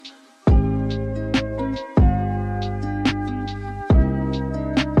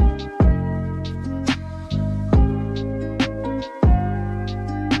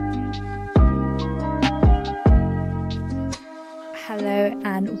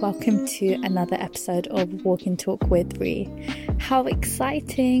welcome to another episode of Walk and Talk with Ree. How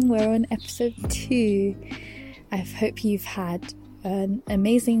exciting! We're on episode 2. I hope you've had an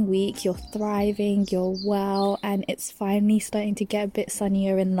amazing week, you're thriving, you're well, and it's finally starting to get a bit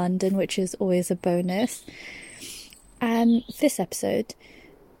sunnier in London, which is always a bonus. And this episode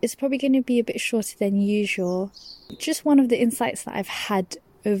is probably going to be a bit shorter than usual. Just one of the insights that I've had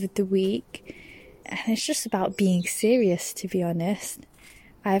over the week, and it's just about being serious, to be honest.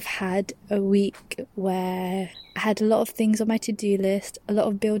 I've had a week where I had a lot of things on my to-do list, a lot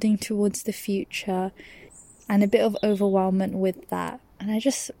of building towards the future, and a bit of overwhelmment with that. And I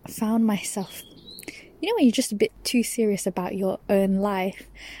just found myself, when you're just a bit too serious about your own life.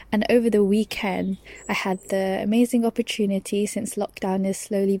 And over the weekend, I had the amazing opportunity, since lockdown is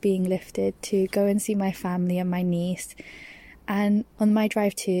slowly being lifted, to go and see my family and my niece. And on my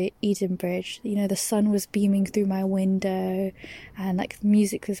drive to Edenbridge, the sun was beaming through my window and the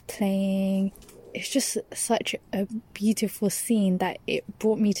music was playing. It's just such a beautiful scene that it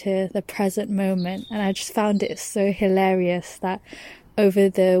brought me to the present moment. And I just found it so hilarious that over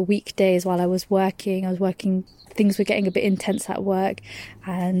the weekdays while I was working, things were getting a bit intense at work.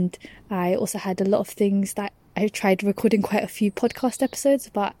 And I also had a lot of things that I tried recording quite a few podcast episodes,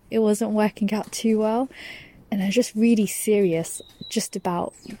 but it wasn't working out too well. And I was just really serious just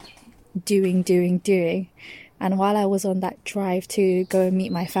about doing. And while I was on that drive to go and meet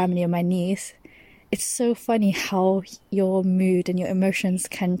my family and my niece, it's so funny how your mood and your emotions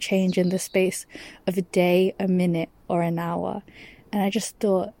can change in the space of a day, a minute, or an hour. And I just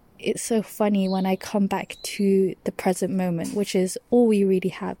thought it's so funny when I come back to the present moment, which is all we really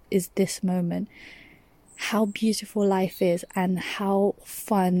have is this moment. How beautiful life is and how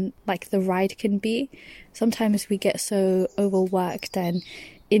fun the ride can be. Sometimes we get so overworked and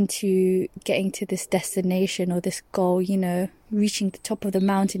into getting to this destination or this goal, reaching the top of the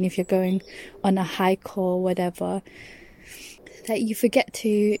mountain if you're going on a hike or whatever, that you forget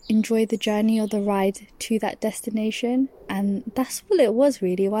to enjoy the journey or the ride to that destination. And that's all it was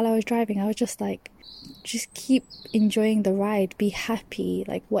really. While I was driving, I was just just keep enjoying the ride, be happy,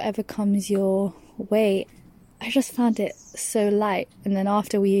 whatever comes your way. I just found it so light. And then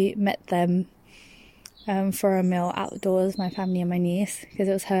after we met them for a meal outdoors, my family and my niece, because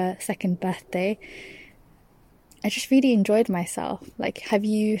it was her second birthday, I just really enjoyed myself. Have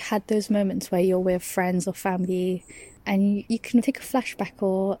you had those moments where you're with friends or family and you can take a flashback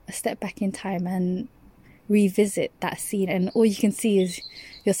or a step back in time and revisit that scene, and all you can see is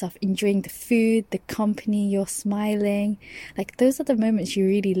yourself enjoying the food, the company, you're smiling? Those are the moments you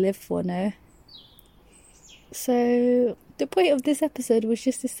really live for, no? So the point of this episode was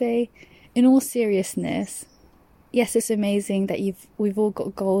just to say, in all seriousness, yes, it's amazing that we've all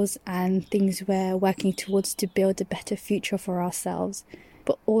got goals and things we're working towards to build a better future for ourselves,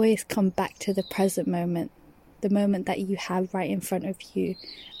 but always come back to the present moment, the moment that you have right in front of you,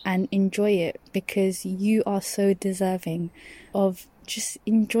 and enjoy it, because you are so deserving of just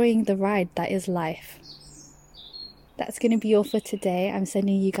enjoying the ride that is life. That's going to be all for today. I'm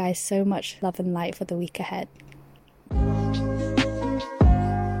sending you guys so much love and light for the week ahead.